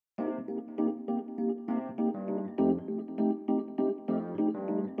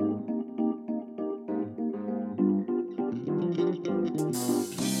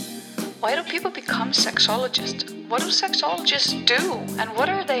Why do people become sexologists? What do sexologists do? And what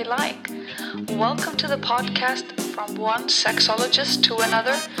are they like? Welcome to the podcast From One Sexologist to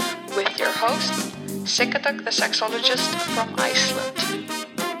Another with your host, Sikatak the sexologist from Iceland.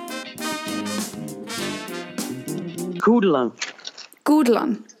 Gudlan.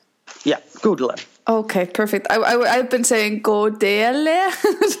 Gudlan. Yeah, Gudlan. Okay, perfect. I've been saying Godele.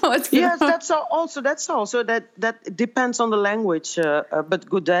 So it's yes, that's also that depends on the language. But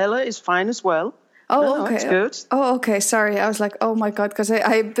Godele is fine as well. Oh, okay. It's good. Oh, okay. Sorry, I was like, oh my god, because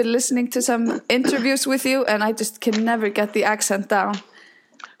I've been listening to some interviews with you, and I just can never get the accent down.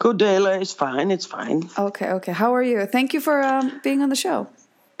 Godele is fine. It's fine. Okay. How are you? Thank you for being on the show.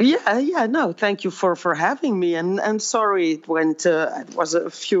 Yeah. No, thank you for having me. And sorry, it was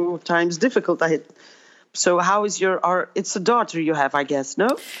a few times difficult. So how is it's a daughter you have, I guess,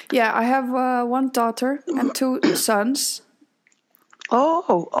 no? Yeah, I have one daughter and two sons.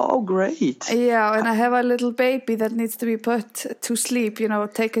 Oh, great. Yeah, and I have a little baby that needs to be put to sleep,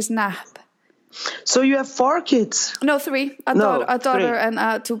 take his nap. So you have 4 kids? No, 3. A daughter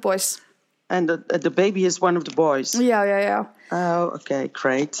and 2 boys. And the baby is one of the boys? Yeah. Oh, okay,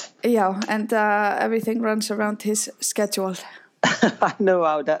 great. Yeah, and everything runs around his schedule. I know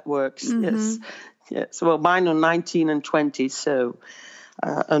how that works, Yes. Well, mine are 19 and 20, so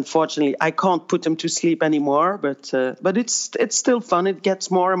unfortunately I can't put them to sleep anymore, but it's still fun. It gets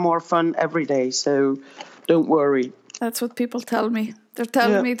more and more fun every day, so don't worry. That's what people tell me. They're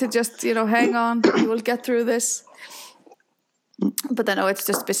telling me to just, hang on, you will get through this. But I know it's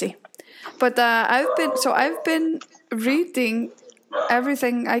just busy. But I've been reading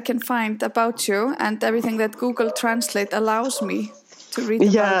everything I can find about you and everything that Google Translate allows me to read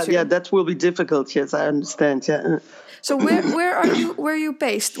about you. Yeah, that will be difficult. Yes, I understand. Yeah. So where are you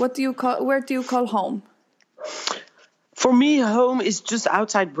based? Where do you call home? For me, home is just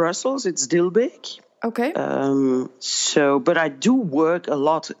outside Brussels. It's Dilbeek. Okay. But I do work a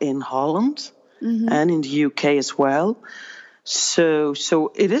lot in Holland and in the UK as well. So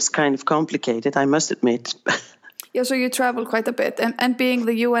it is kind of complicated, I must admit. Yeah, so you travel quite a bit, and being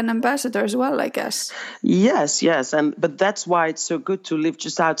the UN ambassador as well, I guess. Yes, but that's why it's so good to live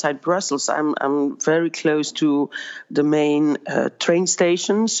just outside Brussels. I'm very close to the main train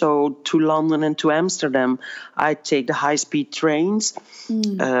station, so to London and to Amsterdam, I take the high-speed trains,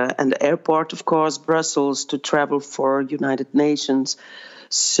 and the airport, of course, Brussels, to travel for United Nations.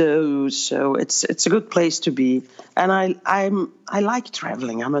 So it's a good place to be, and I like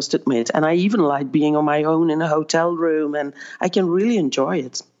traveling, I must admit, and I even like being on my own in a hotel room, and I can really enjoy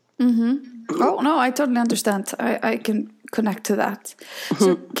it. Oh no, I totally understand. I can connect to that.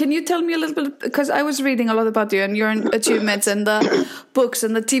 So can you tell me a little bit, because I was reading a lot about you and your achievements and the books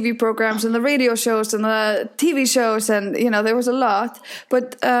and the TV programs and the radio shows and the TV shows, and there was a lot.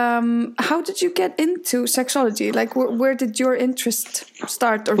 But how did you get into sexology? Like where did your interest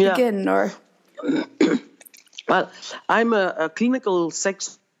start or begin? Or well, I'm a clinical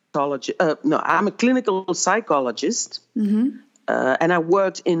sexologist. I'm a clinical psychologist, and I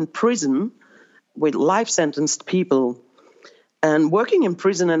worked in prison with life sentenced people. And working in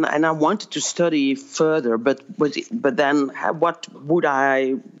prison, and I wanted to study further, but then what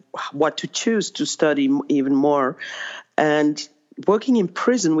to choose to study even more? And working in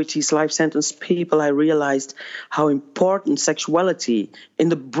prison with these life sentenced people, I realized how important sexuality, in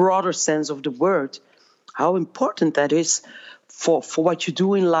the broader sense of the word, how important that is for what you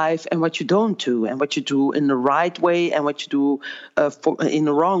do in life and what you don't do, and what you do in the right way and what you do in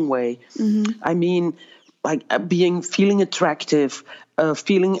the wrong way. I mean, like feeling attractive,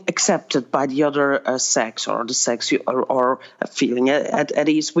 feeling accepted by the other sex or the sex or feeling at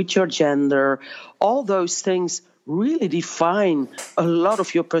ease with your gender. All those things really define a lot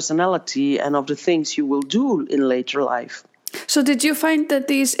of your personality and of the things you will do in later life. So did you find that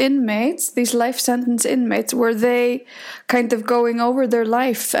these inmates, these life sentence inmates, were they kind of going over their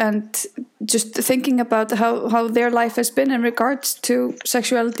life and just thinking about how their life has been in regards to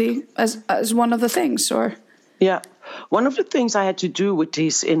sexuality as one of the things? Or yeah, one of the things I had to do with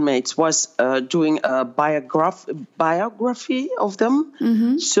these inmates was doing a biography of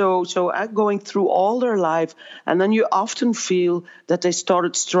them. So going through all their life, and then you often feel that they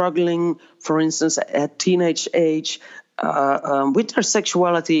started struggling, for instance, at teenage age, with their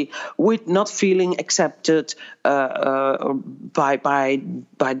sexuality, with not feeling accepted by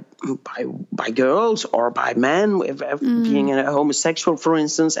girls or by men, being a homosexual, for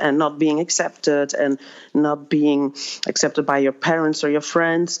instance, and not being accepted, and not being accepted by your parents or your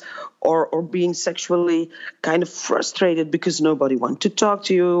friends, or being sexually kind of frustrated because nobody wants to talk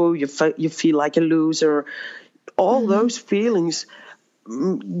to you. You feel like a loser. All those feelings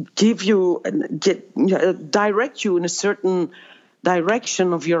give you and direct you in a certain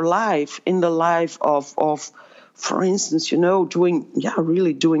direction of your life, in the life of for instance,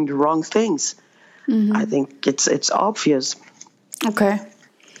 really doing the wrong things. I think it's obvious. Okay.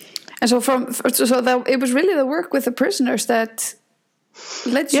 And so it was really the work with the prisoners that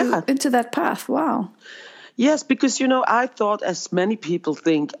led you into that path. Wow. Yes, because, I thought, as many people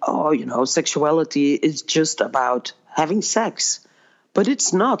think, sexuality is just about having sex. But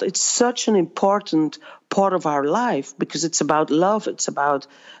it's not. It's such an important part of our life because it's about love. It's about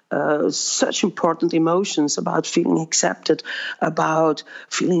such important emotions, about feeling accepted, about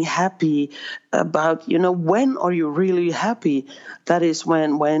feeling happy, about, when are you really happy? That is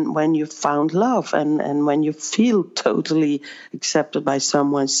when you found love and when you feel totally accepted by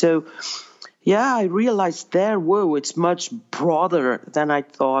someone. So, yeah, I realized it's much broader than I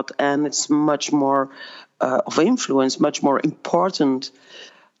thought, and it's much more of influence, much more important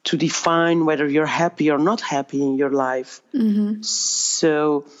to define whether you're happy or not happy in your life. Mm-hmm.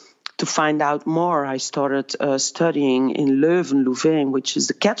 So to find out more, I started studying in Leuven, which is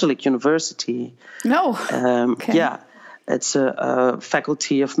the Catholic university. No. Okay. Yeah, it's a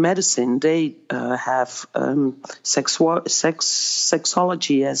faculty of medicine. They have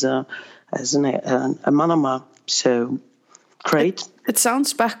sexology as an manama. So great. It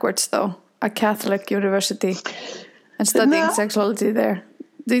sounds backwards, though. A Catholic university and studying sexuality there.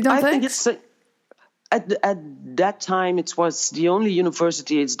 You don't think? I think it's at that time it was the only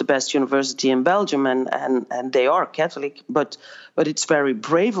university. It's the best university in Belgium, and they are Catholic. But it's very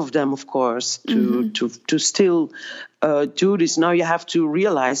brave of them, of course, to still do this. Now you have to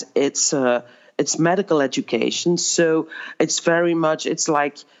realize it's medical education, so it's very much. It's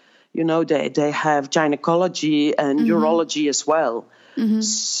like, they have gynecology and urology as well. Mm-hmm.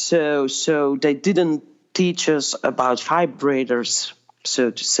 So they didn't teach us about vibrators,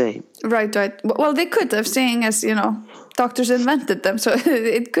 so to say. Right. Well, they could have, seeing as, doctors invented them, so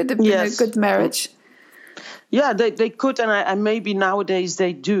it could have been a good marriage. Yeah, they could, and maybe nowadays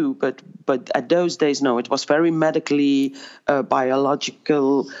they do, but at those days, no. It was very medically,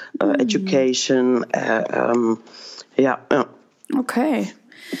 biological education. Okay.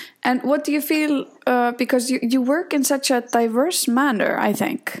 And what do you feel, because you work in such a diverse manner, I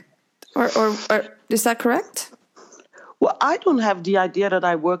think, or is that correct? Well, I don't have the idea that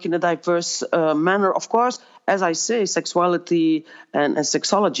I work in a diverse manner. Of course, as I say, sexuality and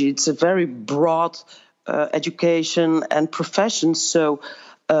sexology, it's a very broad education and profession. So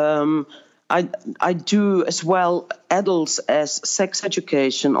I do as well adults as sex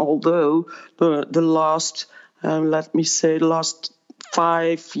education, although the last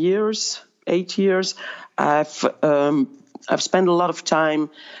 8 years, I've spent a lot of time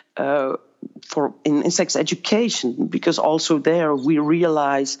in sex education, because also there we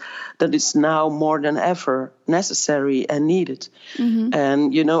realize that it's now more than ever necessary and needed. Mm-hmm.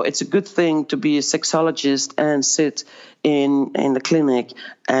 And it's a good thing to be a sexologist and sit in the clinic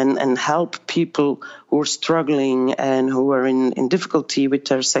and help people who are struggling and who are in difficulty with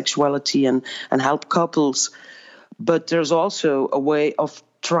their sexuality and help couples. But there's also a way of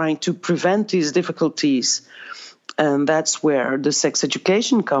trying to prevent these difficulties. And that's where the sex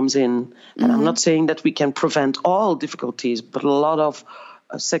education comes in. And I'm not saying that we can prevent all difficulties, but a lot of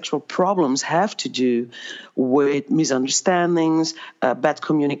sexual problems have to do with misunderstandings, bad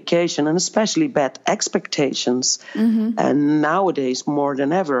communication, and especially bad expectations. Mm-hmm. And nowadays, more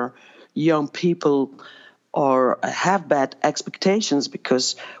than ever, young people have bad expectations,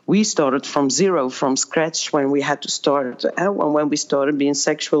 because we started from zero, from scratch, when we had to start, when we started being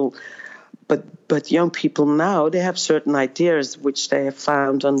sexual. But young people now, they have certain ideas which they have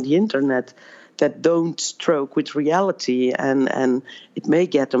found on the internet that don't stroke with reality, and it may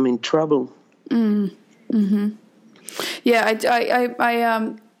get them in trouble. Mm-hmm. Yeah,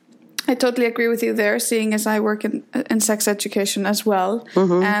 I totally agree with you there, seeing as I work in sex education as well.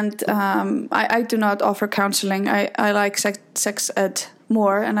 Mm-hmm. And I do not offer counseling. I like sex ed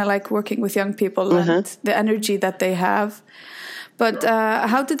more, and I like working with young people and the energy that they have. But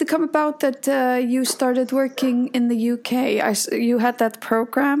how did it come about that you started working in the UK? You had that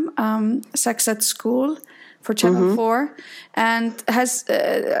program, Sex at School, for Channel 4, and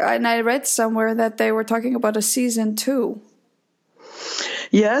I read somewhere that they were talking about a season 2.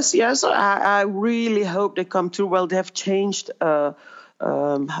 Yes. I really hope they come through. Well, they have changed. How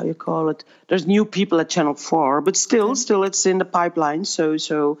you call it? There's new people at Channel 4, but still it's in the pipeline.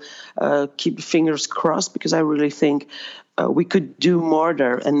 So keep the fingers crossed, because I really think we could do more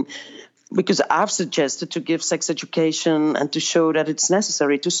there. And because I've suggested to give sex education and to show that it's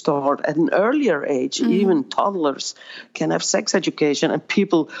necessary to start at an earlier age. Even toddlers can have sex education, and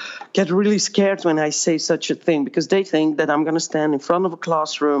people get really scared when I say such a thing because they think that I'm going to stand in front of a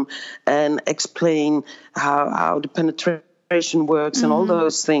classroom and explain how the penetration works and all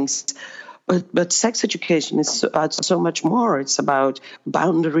those things. But sex education is so much more. It's about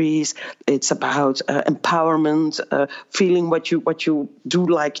boundaries. It's about empowerment, feeling what you do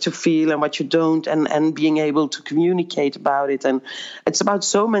like to feel and what you don't, and being able to communicate about it. And it's about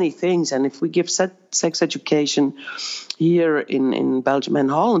so many things. And if we give sex education here in Belgium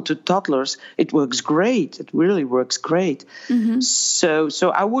and Holland to toddlers, it works great. It really works great.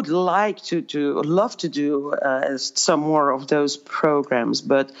 So I would like to love to do some more of those programs,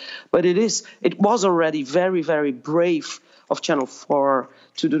 but it was already very, very brave of Channel 4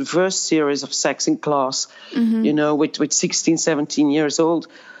 to do the first series of Sex in Class, with 16, 17 years old.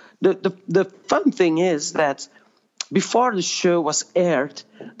 The fun thing is that before the show was aired,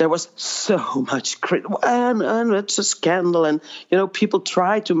 there was so much and it's a scandal, and people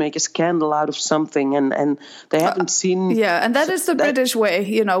try to make a scandal out of something, and they haven't seen. Yeah, and that is the British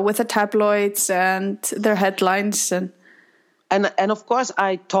way, with the tabloids and their headlines And of course,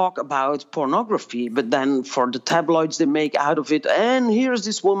 I talk about pornography, but then for the tabloids, they make out of it. And here's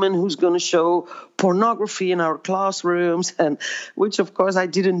this woman who's going to show pornography in our classrooms, and which, of course, I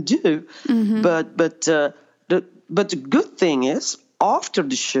didn't do. But the good thing is, after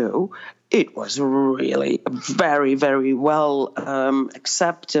the show, it was really very, very well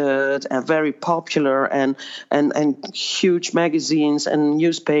accepted and very popular, and huge magazines and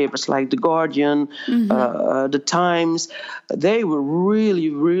newspapers like The Guardian, The Times, they were really,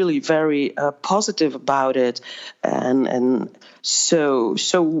 really very positive about it, and so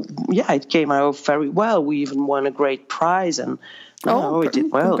yeah, it came out very well. We even won a great prize, and it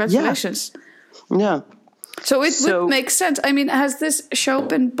did well. Congratulations! Yeah. So it would make sense. I mean, has this show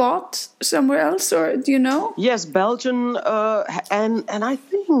been bought somewhere else, or do you know? Yes, Belgium, and I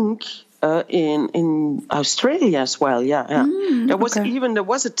think in Australia as well. Yeah. There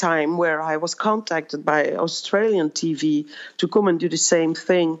was a time where I was contacted by Australian TV to come and do the same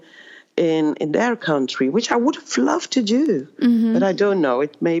thing in their country, which I would have loved to do, but I don't know.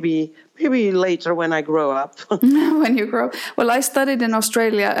 It maybe later when I grow up. When you grow up. Well, I studied in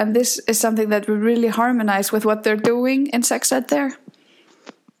Australia, and this is something that would really harmonize with what they're doing in sex ed there.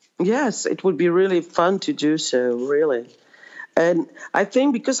 Yes, it would be really fun to do so, really. And I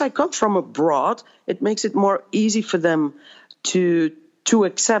think because I come from abroad, it makes it more easy for them to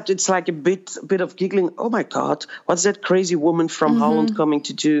accept. It's like a bit of giggling. Oh my God, what's that crazy woman from Holland coming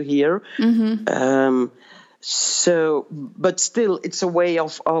to do here? So, but still, it's a way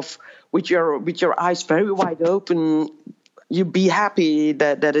of with your eyes very wide open, you be happy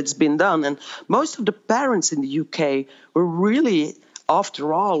that it's been done. And most of the parents in the UK were really,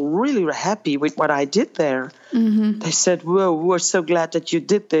 after all, really happy with what I did there. They said, "Whoa, we're so glad that you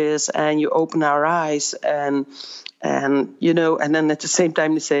did this, and you opened our eyes." And then at the same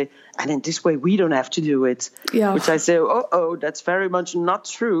time they say, and in this way we don't have to do it. Yeah. Which I say, that's very much not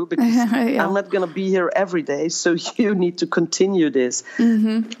true, because I'm not going to be here every day, so you need to continue this.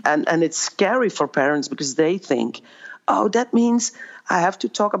 And it's scary for parents because they think, that means I have to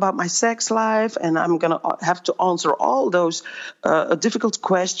talk about my sex life, and I'm going to have to answer all those difficult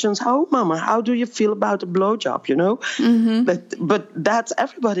questions. Mama, how do you feel about a blowjob, But that's,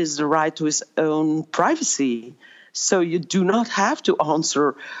 everybody's the right to his own privacy. So you do not have to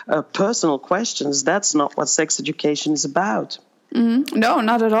answer personal questions. That's not what sex education is about. No,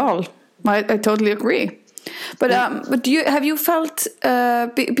 not at all. I totally agree. But have you felt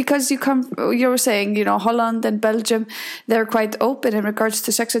because you were saying Holland and Belgium, they're quite open in regards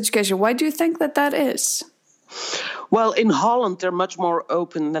to sex education. Why do you think that is? Well, in Holland they're much more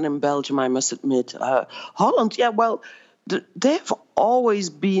open than in Belgium, I must admit. Holland, they've always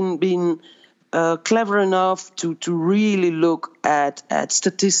been clever enough to really look at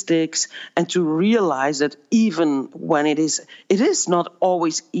statistics and to realize that even when it is not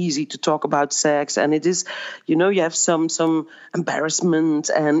always easy to talk about sex, and it is, you have some embarrassment,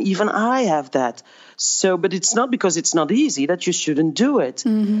 and even I have that. So, but it's not because it's not easy that you shouldn't do it.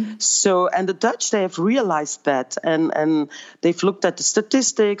 So, and the Dutch, they have realized that, and they've looked at the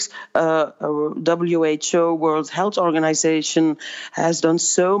statistics. WHO, World Health Organization, has done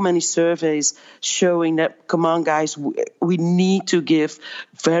so many surveys showing that, come on, guys, we need to give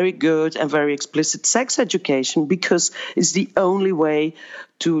very good and very explicit sex education, because it's the only way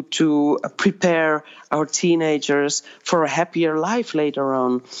to prepare our teenagers for a happier life later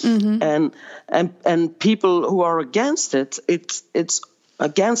on. And people who are against it, it's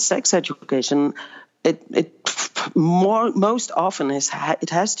against sex education, most often it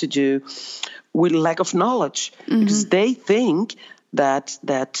has to do with lack of knowledge, because they think that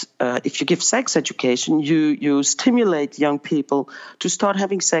if you give sex education, you stimulate young people to start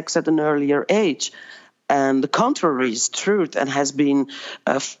having sex at an earlier age. And the contrary is truth, and has been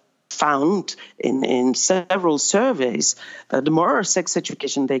found in several surveys. The more sex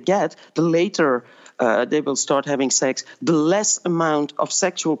education they get, the later they will start having sex, the less amount of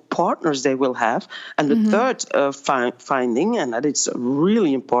sexual partners they will have. And the third finding, and that it's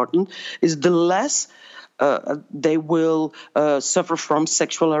really important, is the less they will suffer from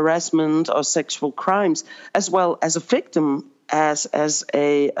sexual harassment or sexual crimes, as well as a victim, as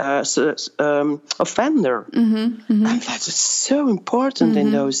a offender. And that is so important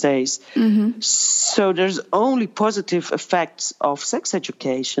in those days. So there's only positive effects of sex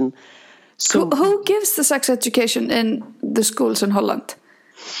education. So who gives the sex education in the schools in Holland?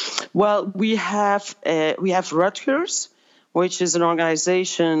 Well, we have Rutgers, which is an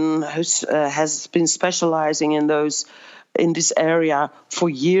organization who has been specializing in this area for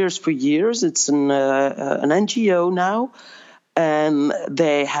years. It's an NGO now, and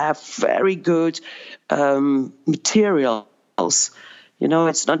they have very good materials. You know,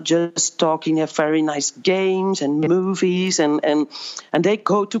 it's not just talking of very nice games and movies, and they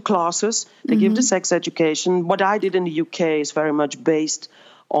go to classes. They give the sex education. What I did in the UK is very much based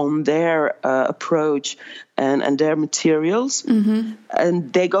on their approach and their materials.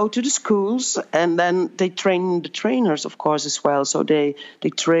 And they go to the schools, and then they train the trainers, of course, as well. So they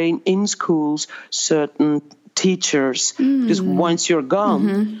train in schools certain teachers, because once you're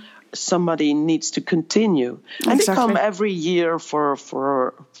gone, somebody needs to continue. And they come every year for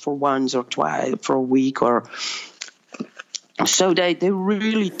once or twice, for a week, or so they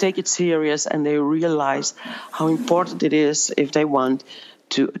really take it serious, and they realize how important it is if they want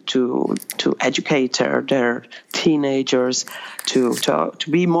to educate their teenagers to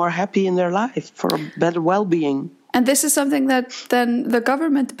be more happy in their life, for a better well-being. And this is something that then the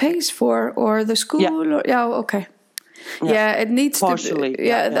government pays for, or the school? Okay. Yeah, it needs partially, to be.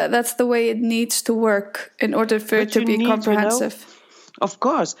 That's the way it needs to work in order for it to be comprehensive. Of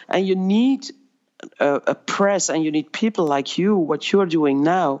course, and you need a press, and you need people like you, what you're doing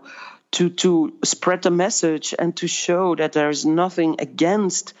now, to spread the message and to show that there's nothing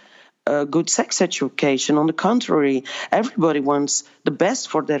against good sex education. On the contrary, everybody wants the best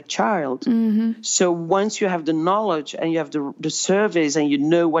for their child. So once you have the knowledge and you have the surveys, and you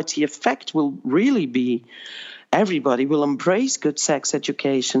know what the effect will really be, everybody will embrace good sex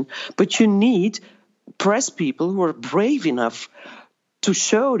education. But you need press people who are brave enough to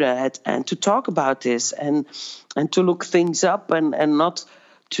show that, and to talk about this, and to look things up, and not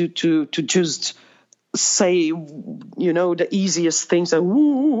to just say, you know, the easiest things, and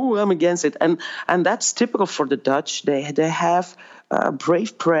I'm against it. And that's typical for the Dutch. They have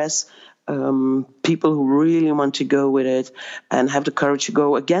brave press, people who really want to go with it and have the courage to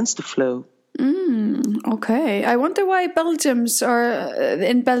go against the flow. Okay. I wonder why Belgians are,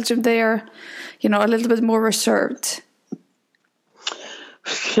 in Belgium, they are, you know, a little bit more reserved.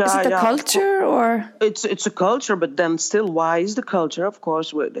 Is it the culture, or it's a culture? But then still, why is the culture? Of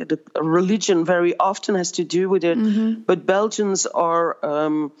course, the religion very often has to do with it. But Belgians are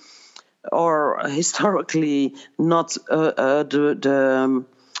historically not the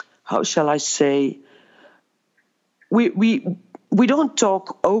how shall I say? We don't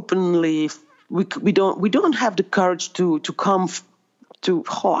talk openly. We don't have the courage to come.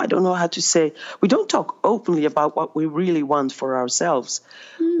 I don't know how to say. We don't talk openly about what we really want for ourselves.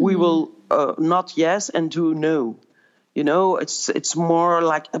 We will not yes and do no. You know, it's more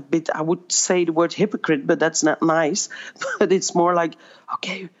like a bit. I would say the word hypocrite, but that's not nice. But it's more like,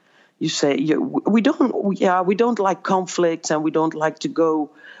 okay, you say we don't like conflicts, and we don't like to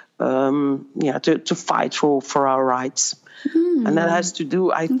go to fight for our rights. And that has to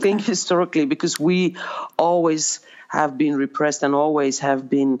do, I think, historically, because we always have been repressed, and always have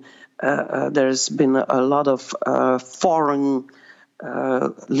been, there's been a lot of foreign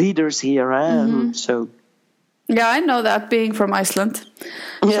leaders here. So, yeah, I know that, being from Iceland.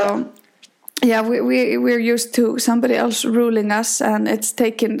 So, yeah, we're used to somebody else ruling us, and it's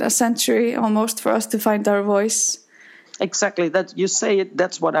taken a century almost for us to find our voice. Exactly, that you say it.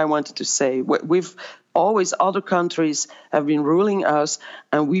 That's what I wanted to say. We've always, other countries have been ruling us,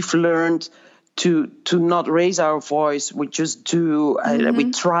 and we've learned to not raise our voice. We just do.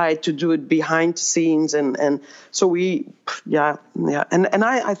 We try to do it behind the scenes, and so we, and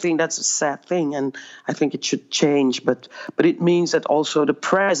I think that's a sad thing, and I think it should change. But it means that also the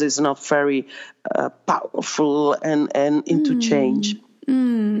press is not very powerful and into change.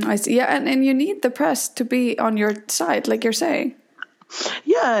 I see. Yeah, and you need the press to be on your side, like you're saying.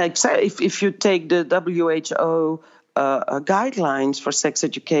 Yeah, exactly. If you take the WHO guidelines for sex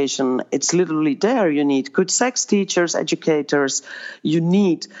education, it's literally there. You need good sex teachers, educators. You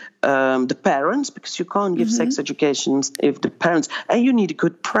need the parents, because you can't give sex education if the parents. And you need a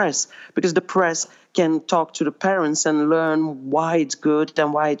good press, because the press can talk to the parents and learn why it's good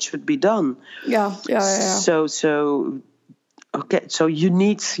and why it should be done. Yeah. Okay, so you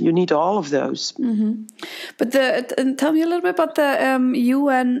need all of those. But tell me a little bit about the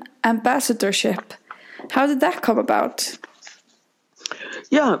UN ambassadorship. How did that come about?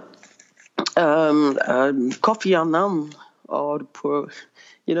 Yeah, Kofi Annan, the poor,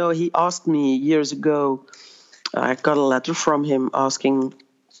 he asked me years ago. I got a letter from him asking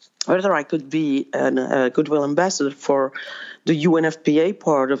whether I could be a goodwill ambassador for the UNFPA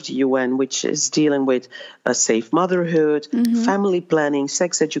part of the UN, which is dealing with safe motherhood, family planning,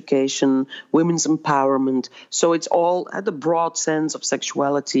 sex education, women's empowerment. So it's all at the broad sense of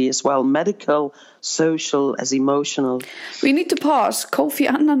sexuality as well, medical, social, as emotional. We need to pause. Kofi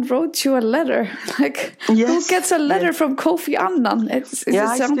Annan wrote you a letter. Like, yes, who gets a letter from Kofi Annan? It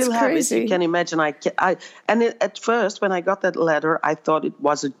sounds I still crazy. Have it. You can imagine. At first, when I got that letter, I thought it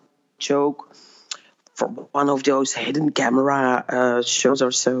was a joke from one of those hidden camera shows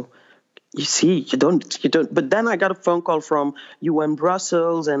or so. You see, you don't. But then I got a phone call from UN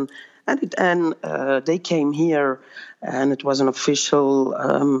Brussels, and they came here, and it was an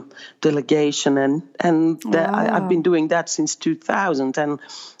official delegation, and Wow. I've been doing that since 2000, and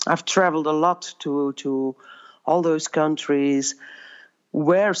I've traveled a lot to all those countries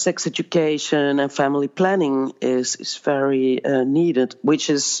where sex education and family planning is very needed, which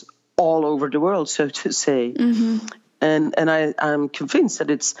is all over the world, so to say. And I'm convinced that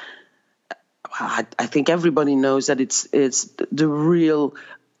it's. I think everybody knows that it's the real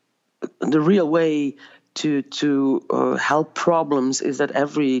way to help problems is that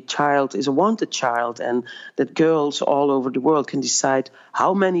every child is a wanted child, and that girls all over the world can decide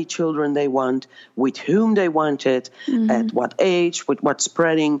how many children they want, with whom they want it, at what age, with what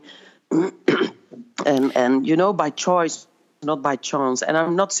spreading, and by choice, not by chance. And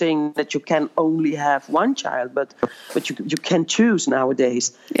I'm not saying that you can only have one child, but you can choose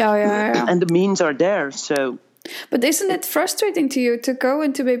nowadays. Yeah. And the means are there, so. But isn't it frustrating to you to go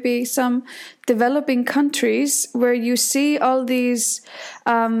into maybe some developing countries where you see all these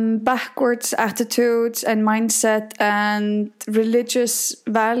backwards attitudes and mindset and religious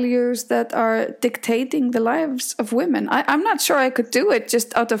values that are dictating the lives of women? I'm not sure I could do it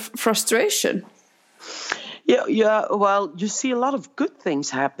just out of frustration. Yeah. Well, you see a lot of good things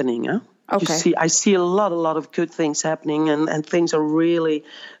happening, huh? Okay. I see a lot of good things happening, and things are really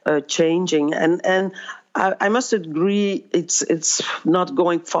changing. And I must agree, it's not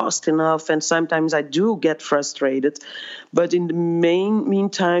going fast enough, and sometimes I do get frustrated. But in the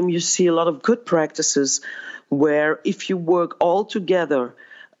meantime, you see a lot of good practices where if you work all together,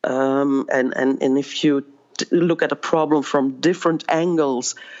 and if you look at a problem from different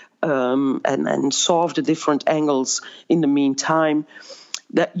angles, and solve the different angles in the meantime,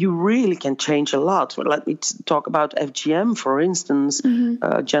 that you really can change a lot. Well, let me talk about FGM, for instance,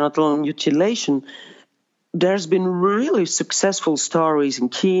 genital mutilation. There's been really successful stories in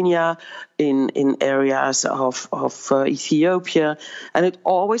Kenya, in areas of Ethiopia, and it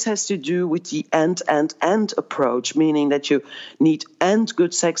always has to do with the end approach, meaning that you need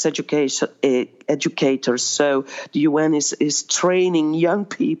good sex educators. So the UN is training young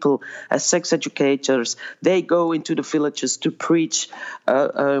people as sex educators. They go into the villages to preach,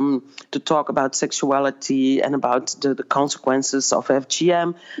 to talk about sexuality and about the consequences of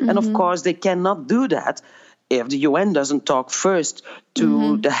FGM. And of course, they cannot do that if the UN doesn't talk first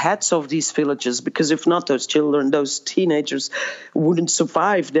to the heads of these villages, because if not, those children, those teenagers wouldn't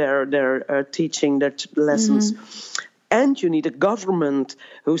survive their teaching, their lessons. And you need a government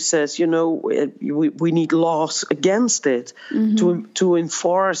who says, we need laws against it to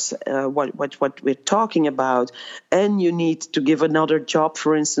enforce what we're talking about. And you need to give another job,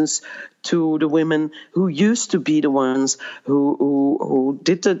 for instance, to the women who used to be the ones who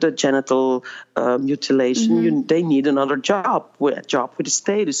did the genital mutilation. They need another job, a job with a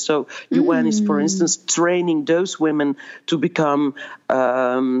status. So UN is, for instance, training those women to become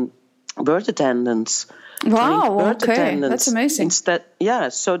birth attendants. Wow, okay, that's amazing.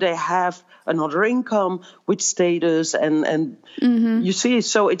 So they have another income with status, and you see,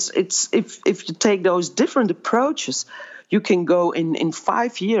 so it's if you take those different approaches, you can go in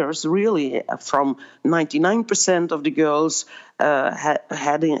 5 years, really, from 99% of the girls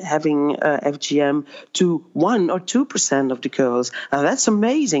having FGM to 1 or 2% of the girls. And that's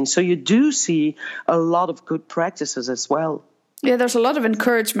amazing. So you do see a lot of good practices as well. Yeah, there's a lot of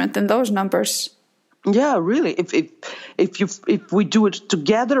encouragement in those numbers. Yeah, really. If we do it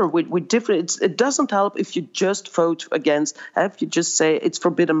together with different, it doesn't help if you just vote against. If you just say it's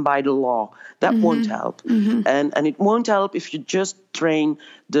forbidden by the law, that won't help. And it won't help if you just train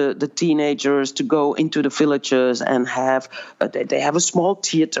the teenagers to go into the villages and have they have a small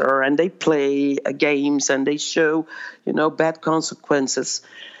theater and they play games and they show bad consequences.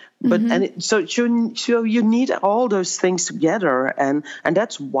 But so you need all those things together, and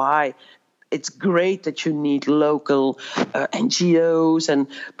that's why it's great that you need local NGOs,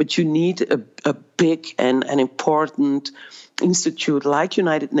 but you need a big and an important institute like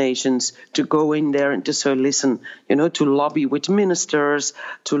United Nations to go in there and to say, listen, to lobby with ministers,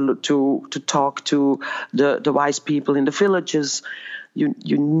 to talk to the wise people in the villages.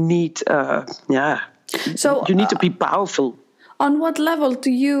 You need, So you need to be powerful. On what level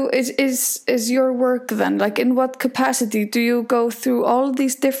is your work then? Like, in what capacity do you go through all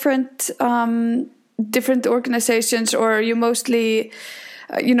these different organizations, or are you mostly,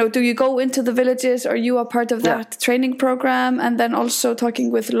 do you go into the villages? Are you a part of that training program, and then also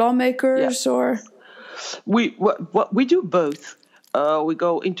talking with lawmakers, or? We do both. We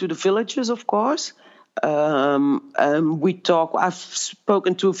go into the villages, of course. We talk. I've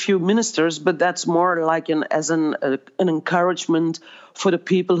spoken to a few ministers, but that's more like an encouragement for the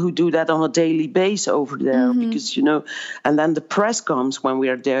people who do that on a daily basis over there, because and then the press comes when we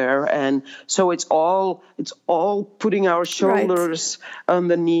are there, and so it's all putting our shoulders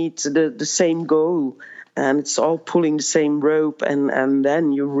underneath the same goal. And it's all pulling the same rope, and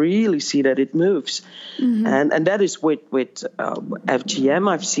then you really see that it moves. And that is with FGM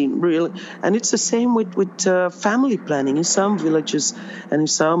I've seen really. And it's the same with family planning in some villages, and in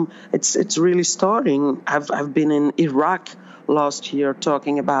some it's really starting. I've been in Iraq last year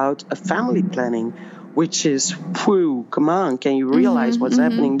talking about a family planning, which is, come on, can you realize what's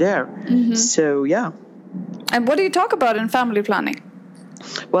happening there? So, yeah. And what do you talk about in family planning?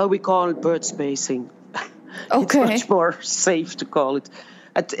 Well, we call it birth spacing. Okay. It's much more safe to call it.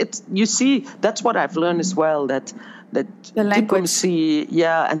 You see, that's what I've learned as well, that diplomacy,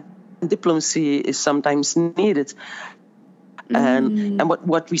 and diplomacy is sometimes needed. And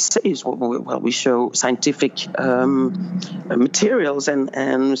what we say is, we show scientific materials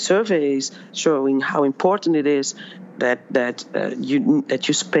and surveys showing how important it is that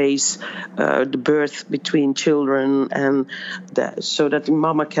you space the birth between children, and so that the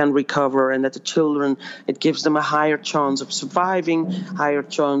mama can recover, and that the children, it gives them a higher chance of surviving, higher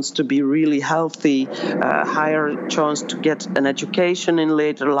chance to be really healthy, higher chance to get an education in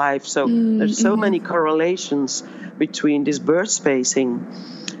later life. So there's so many correlations between this birth spacing.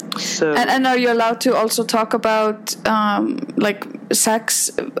 So, and are you allowed to also talk about like sex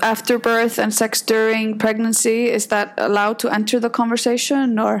after birth and sex during pregnancy? Is that allowed to enter the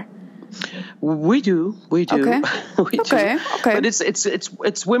conversation, or? We do. Okay. Okay. But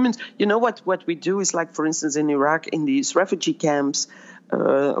it's women. You know what we do is, like, for instance, in Iraq, in these refugee camps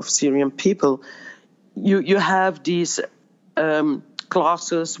of Syrian people, you have these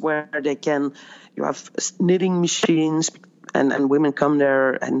classes where you have knitting machines. And women come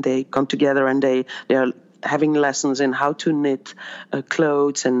there, and they come together, and they are having lessons in how to knit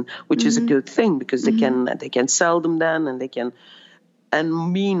clothes, and which is a good thing, because they can sell them then, and they can.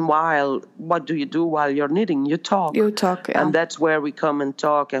 And meanwhile, what do you do while you're knitting? You talk. Yeah. And that's where we come and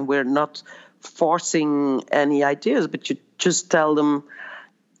talk, and we're not forcing any ideas, but you just tell them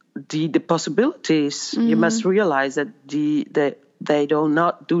the possibilities. You must realize that they do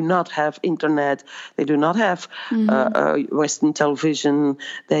not have internet. They do not have Western television.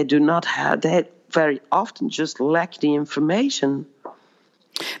 They very often just lack the information.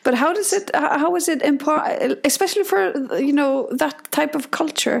 But how is it especially for that type of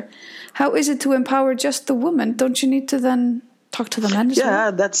culture? How is it to empower just the woman? Don't you need to then talk to the men as well?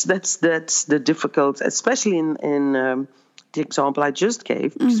 Yeah, that's the difficult, especially in the example I just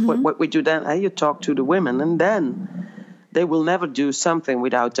gave. What we do then, you talk to the women, and then they will never do something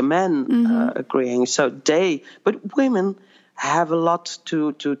without the men agreeing. But women have a lot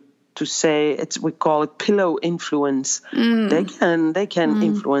to say. We call it pillow influence. They can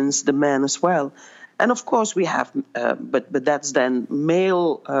influence the men as well. And of course we have, but that's then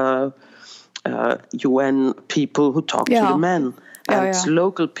male UN people who talk to the men, and it's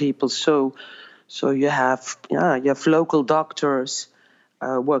local people. So you have local doctors.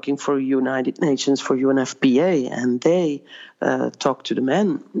 working for United Nations, for UNFPA, and they talk to the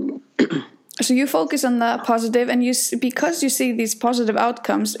men. So you focus on the positive, and because you see these positive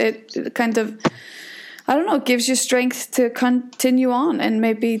outcomes, it kind of, I don't know, gives you strength to continue on in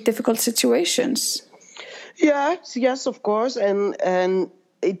maybe difficult situations. Yes, of course, and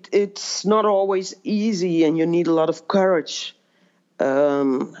it's not always easy, and you need a lot of courage.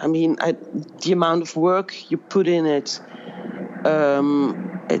 The amount of work you put in it.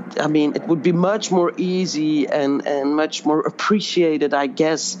 It would be much more easy and much more appreciated, I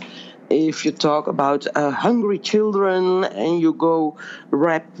guess, if you talk about hungry children and you go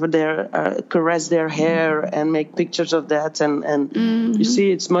caress their hair and make pictures of that. And you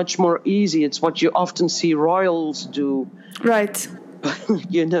see, it's much more easy. It's what you often see royals do. Right. But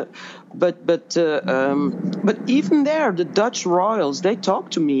even there, the Dutch royals, they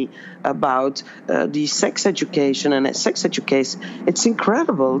talk to me about the sex education and sex education. It's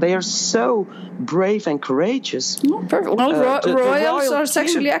incredible. They are so brave and courageous. Oh, perfect. Well, royals are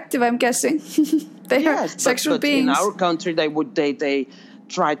sexually active, I'm guessing. They are sexual beings. In our country, they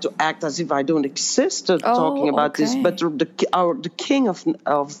try to act as if I don't exist talking about this. But the king of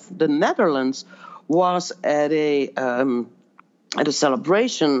the Netherlands was at a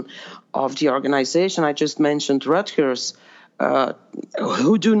celebration of the organization I just mentioned, Rutgers,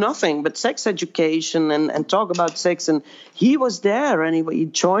 who do nothing but sex education and talk about sex. And he was there, and he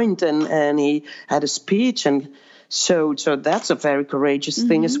joined, and he had a speech. And so that's a very courageous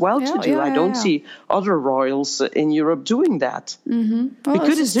thing as well to do. I don't see other royals in Europe doing that. Well,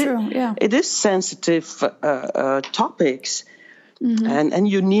 because it is sensitive topics. And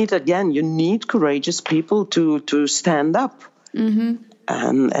you need courageous people to stand up.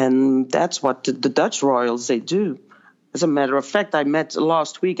 And that's what the Dutch royals, they do. As a matter of fact,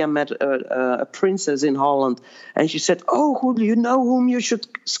 last week I met a princess in Holland, and she said, "Oh, who do you know whom you should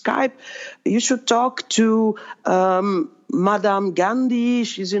Skype? You should talk to Madame Gandhi.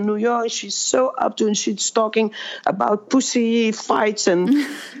 She's in New York. She's so up to, and she's talking about pussy fights." And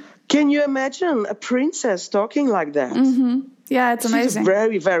can you imagine a princess talking like that? Yeah, it's amazing. She's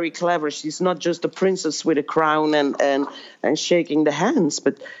very, very clever. She's not just a princess with a crown and shaking the hands,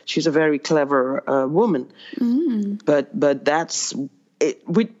 but she's a very clever woman. But that's it.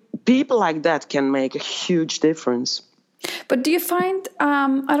 With people like that can make a huge difference. But do you find,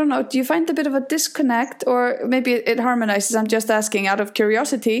 do you find a bit of a disconnect, or maybe it harmonizes, I'm just asking out of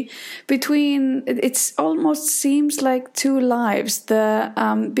curiosity, between, it almost seems like two lives, the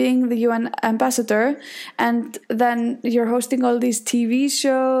being the UN ambassador, and then you're hosting all these TV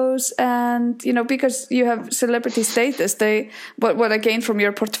shows, and, because you have celebrity status, what I gain from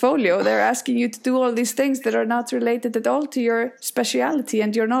your portfolio, they're asking you to do all these things that are not related at all to your speciality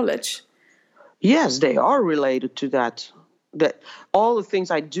and your knowledge. Yes, they are related to that. That all the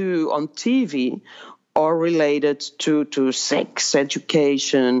things I do on TV are related to sex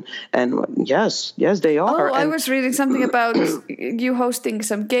education, and yes, they are. Oh, I was reading something about you hosting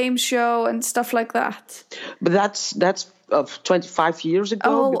some game show and stuff like that. But that's 25 years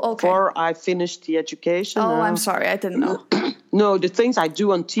ago, before I finished the education. Oh, I'm sorry, I didn't know. No, the things I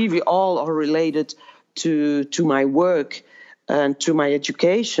do on TV all are related to my work and to my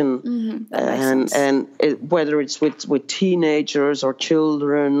education, and whether it's with teenagers or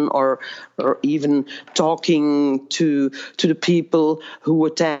children, or even talking to the people who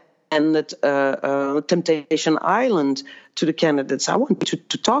attended Temptation Island, to the candidates. I want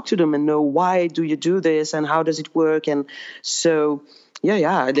to talk to them and know, why do you do this and how does it work? And so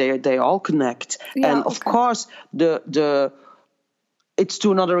they all connect. And of course it's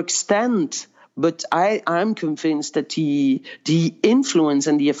to another extent. But I'm convinced that the influence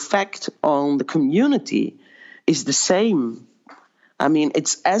and the effect on the community is the same. I mean,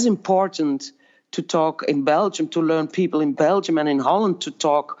 it's as important to talk in Belgium, to learn people in Belgium and in Holland to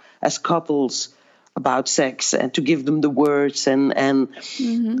talk as couples about sex, and to give them the words and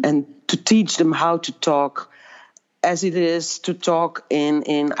to teach them how to talk, as it is to talk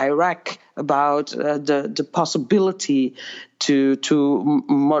in Iraq about the possibility to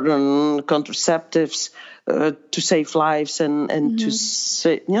modern contraceptives to save lives and to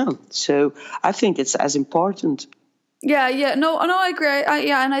say, so I think it's as important. No, I agree.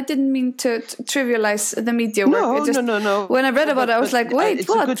 And I didn't mean to trivialize the media work. No. When I read about it, I was like, wait, it's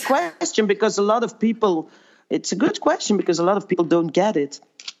what? It's a good question because a lot of people don't get it.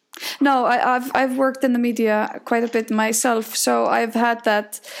 No, I've worked in the media quite a bit myself, so I've had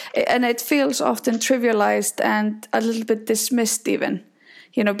that, and it feels often trivialized and a little bit dismissed even,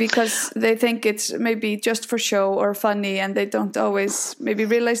 because they think it's maybe just for show or funny, and they don't always maybe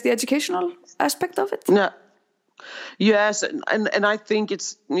realize the educational aspect of it. No, Yes, and I think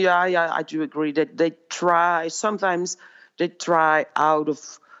it's yeah, I do agree that they try out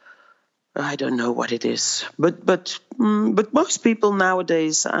of, I don't know what it is, but most people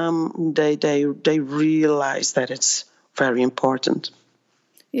nowadays they realize that it's very important.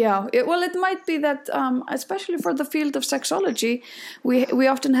 Yeah, well, it might be that, especially for the field of sexology, we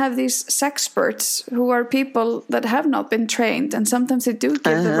often have these sexperts who are people that have not been trained, and sometimes they do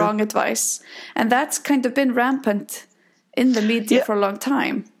give the wrong advice, and that's kind of been rampant in the media for a long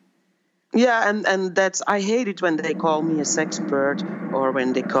time. Yeah, and that's, I hate it when they call me a sexpert, or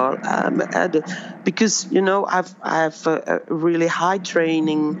when they call because I've a really high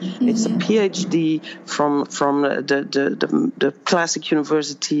training. Mm-hmm. It's a PhD from the classic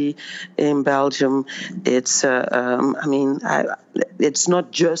university in Belgium. It's it's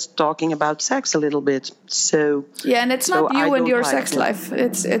not just talking about sex a little bit. So yeah, and it's not you and your sex life.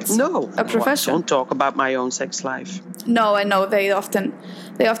 It's no a profession. I don't talk about my own sex life. No, I know they often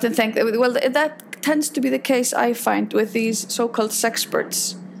think that, well, that tends to be the case, I find, with these so-called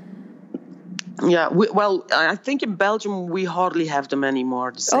sexperts. Yeah, I think in Belgium we hardly have them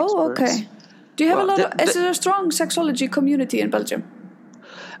anymore. The sexperts. Oh, okay. Do you have is there a strong sexology community in Belgium?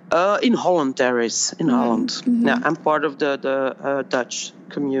 In Holland there is. In Holland, mm-hmm. Yeah, I'm part of the Dutch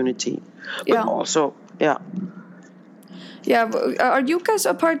community, but also, yeah. Yeah, are you guys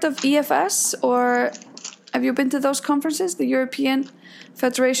a part of EFS, or have you been to those conferences, the European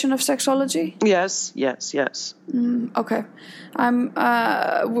Federation of Sexology? Yes. Okay, I'm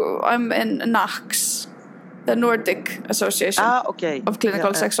in NACS, the Nordic Association of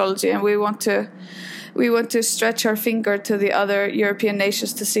Clinical Sexology, and we want to stretch our finger to the other European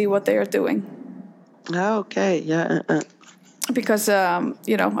nations to see what they are doing. Okay, yeah. Because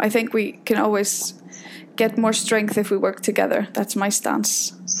I think we can always get more strength if we work together. That's my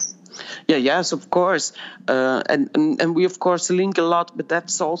stance. Yeah, yes, of course, and we of course link a lot, but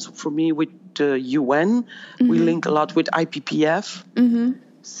that's also for me with the UN. Mm-hmm. We link a lot with IPPF. Mm-hmm.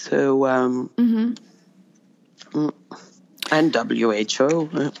 So and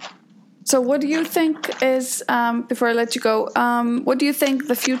WHO. So what do you think is, before I let you go, what do you think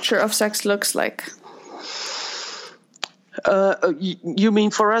the future of sex looks like? You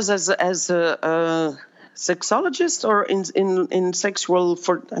mean for us as a sexologist, or in sexual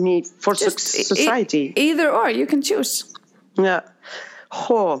for society? Either or, you can choose. Yeah.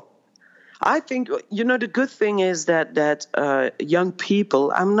 I think the good thing is that young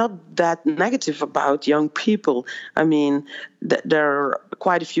people. I'm not that negative about young people. I mean, there are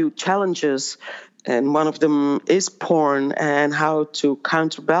quite a few challenges, and one of them is porn and how to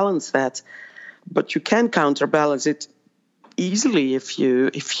counterbalance that. But you can counterbalance it easily if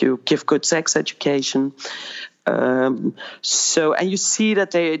you give good sex education. And you see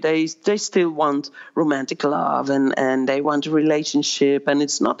that they still want romantic love, and they want a relationship, and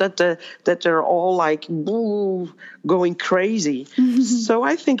it's not that they're all like going crazy. Mm-hmm. So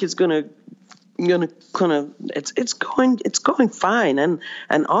I think it's gonna kind of it's going fine, and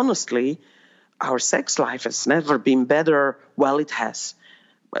honestly, our sex life has never been better. Well, it has.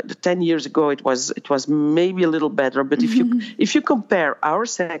 10 years ago, it was maybe a little better, but if you compare our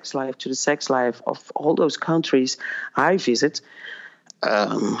sex life to the sex life of all those countries I visit,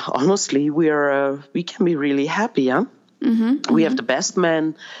 honestly, we can be really happy, huh? Mm-hmm. We have the best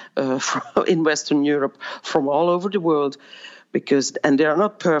men in Western Europe from all over the world, and they are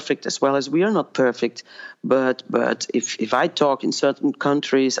not perfect as well as we are not perfect. But if I talk in certain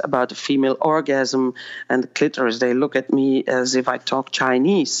countries about the female orgasm and the clitoris, they look at me as if I talk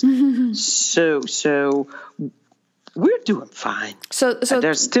Chinese. Mm-hmm. So we're doing fine. So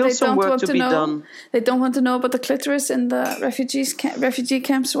there's still some work to be done. They don't want to know about the clitoris in the refugee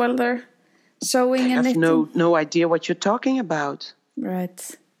camps while they're sewing and knitting. I have no idea what you're talking about.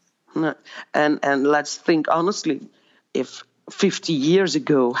 Right. No. And let's think honestly, if 50 years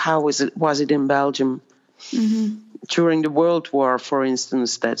ago, how was it in Belgium? Mm-hmm. During the World War, for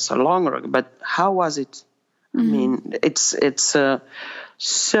instance, that's so longer ago, but how was it? Mm-hmm. I mean, it's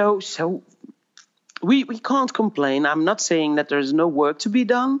so we can't complain. I'm not saying that there's no work to be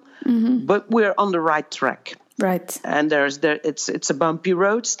done, mm-hmm. but we're on the right track. Right. And it's a bumpy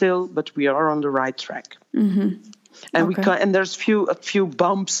road still, but we are on the right track. Mm-hmm. And there's a few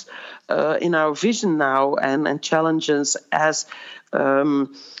bumps in our vision now, and challenges as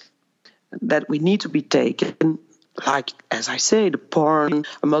that we need to be taken. Like, as I say, the porn,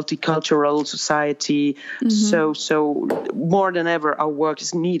 a multicultural society. Mm-hmm. So more than ever, our work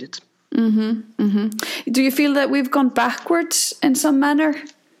is needed. Mm-hmm. Mm-hmm. Do you feel that we've gone backwards in some manner?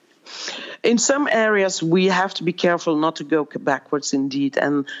 In some areas, we have to be careful not to go backwards, indeed,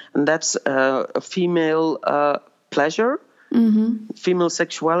 and that's a female pleasure, female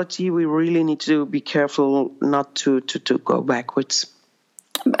sexuality, we really need to be careful not to go backwards.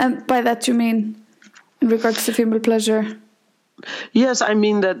 And by that you mean in regards to female pleasure? Yes, I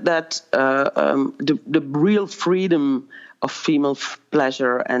mean that the real freedom of female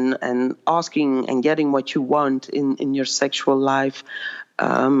pleasure and asking and getting what you want in your sexual life.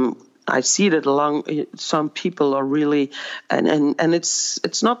 I see that some people are really, and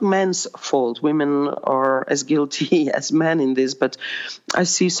it's not men's fault. Women are as guilty as men in this, but I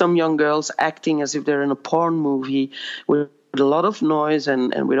see some young girls acting as if they're in a porn movie with a lot of noise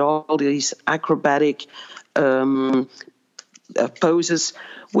and with all these acrobatic poses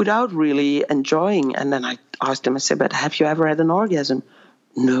without really enjoying. And then I asked them, I said, but have you ever had an orgasm?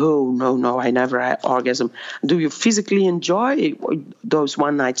 No, I never had orgasm. Do you physically enjoy those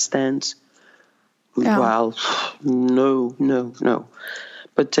one-night stands? Yeah. Well, no.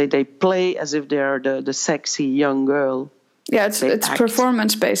 But they play as if they're the sexy young girl. Yeah, it's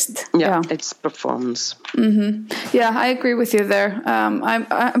performance-based. Yeah, it's performance. Mm-hmm. Yeah, I agree with you there.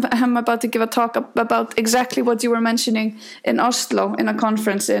 I'm about to give a talk about exactly what you were mentioning in Oslo in a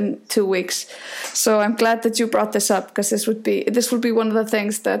conference in 2 weeks. So I'm glad that you brought this up, because this will be one of the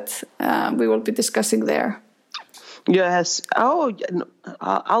things that we will be discussing there. Yes. Oh,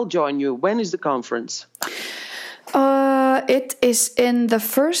 I'll join you. When is the conference? It is in the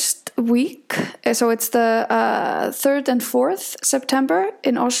first week, so it's the 3rd and 4th September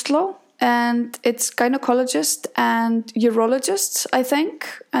in Oslo, and it's gynecologists and urologists, I think,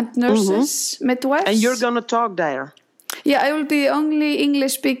 and nurses, midwives. And you're gonna talk there? Yeah, I will be the only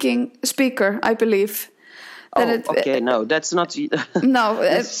English-speaking speaker, I believe. No, that's not. No,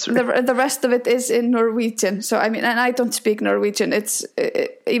 the rest of it is in Norwegian. So I mean, and I don't speak Norwegian.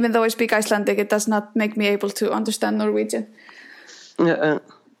 Even though I speak Icelandic, it does not make me able to understand Norwegian.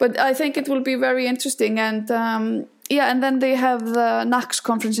 But I think it will be very interesting, and and then they have the NACS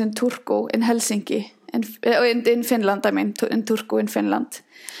conference in Turku in Helsinki, in Finland. I mean, in Turku in Finland,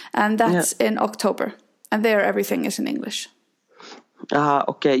 and that's in October, and there everything is in English.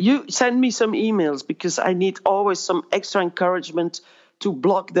 Okay. You send me some emails, because I need always some extra encouragement to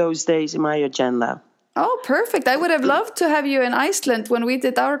block those days in my agenda. Oh, perfect. I would have loved to have you in Iceland when we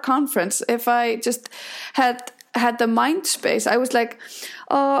did our conference. If I just had the mind space. I was like,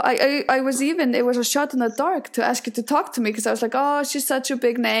 I was even, it was a shot in the dark to ask you to talk to me, because I was like, oh, she's such a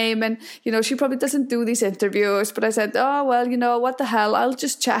big name, and she probably doesn't do these interviews. But I said, oh, well, what the hell, I'll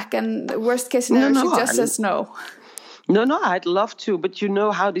just check, and worst case scenario, she just says no. No, I'd love to, but you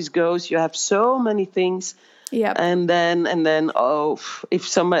know how this goes. You have so many things. Yeah. And then, if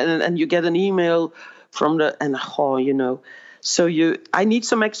somebody, and you get an email from so I need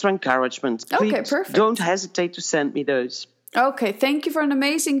some extra encouragement. Please, okay, perfect. Don't hesitate to send me those. Okay, thank you for an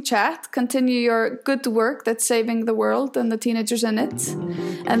amazing chat. Continue your good work that's saving the world and the teenagers in it,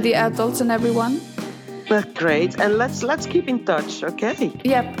 and the adults and everyone. Well, great, and let's keep in touch, okay?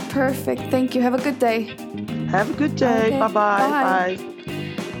 Yeah, perfect. Thank you. Have a good day. Have a good day. Okay. Bye-bye. Bye.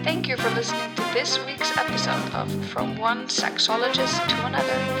 Thank you for listening to this week's episode of From One Sexologist to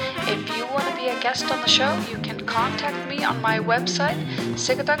Another. If you want to be a guest on the show, you can contact me on my website,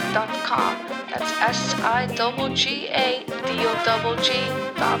 sigurdug.com. That's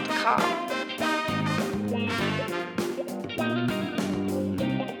SIGGADOG.com.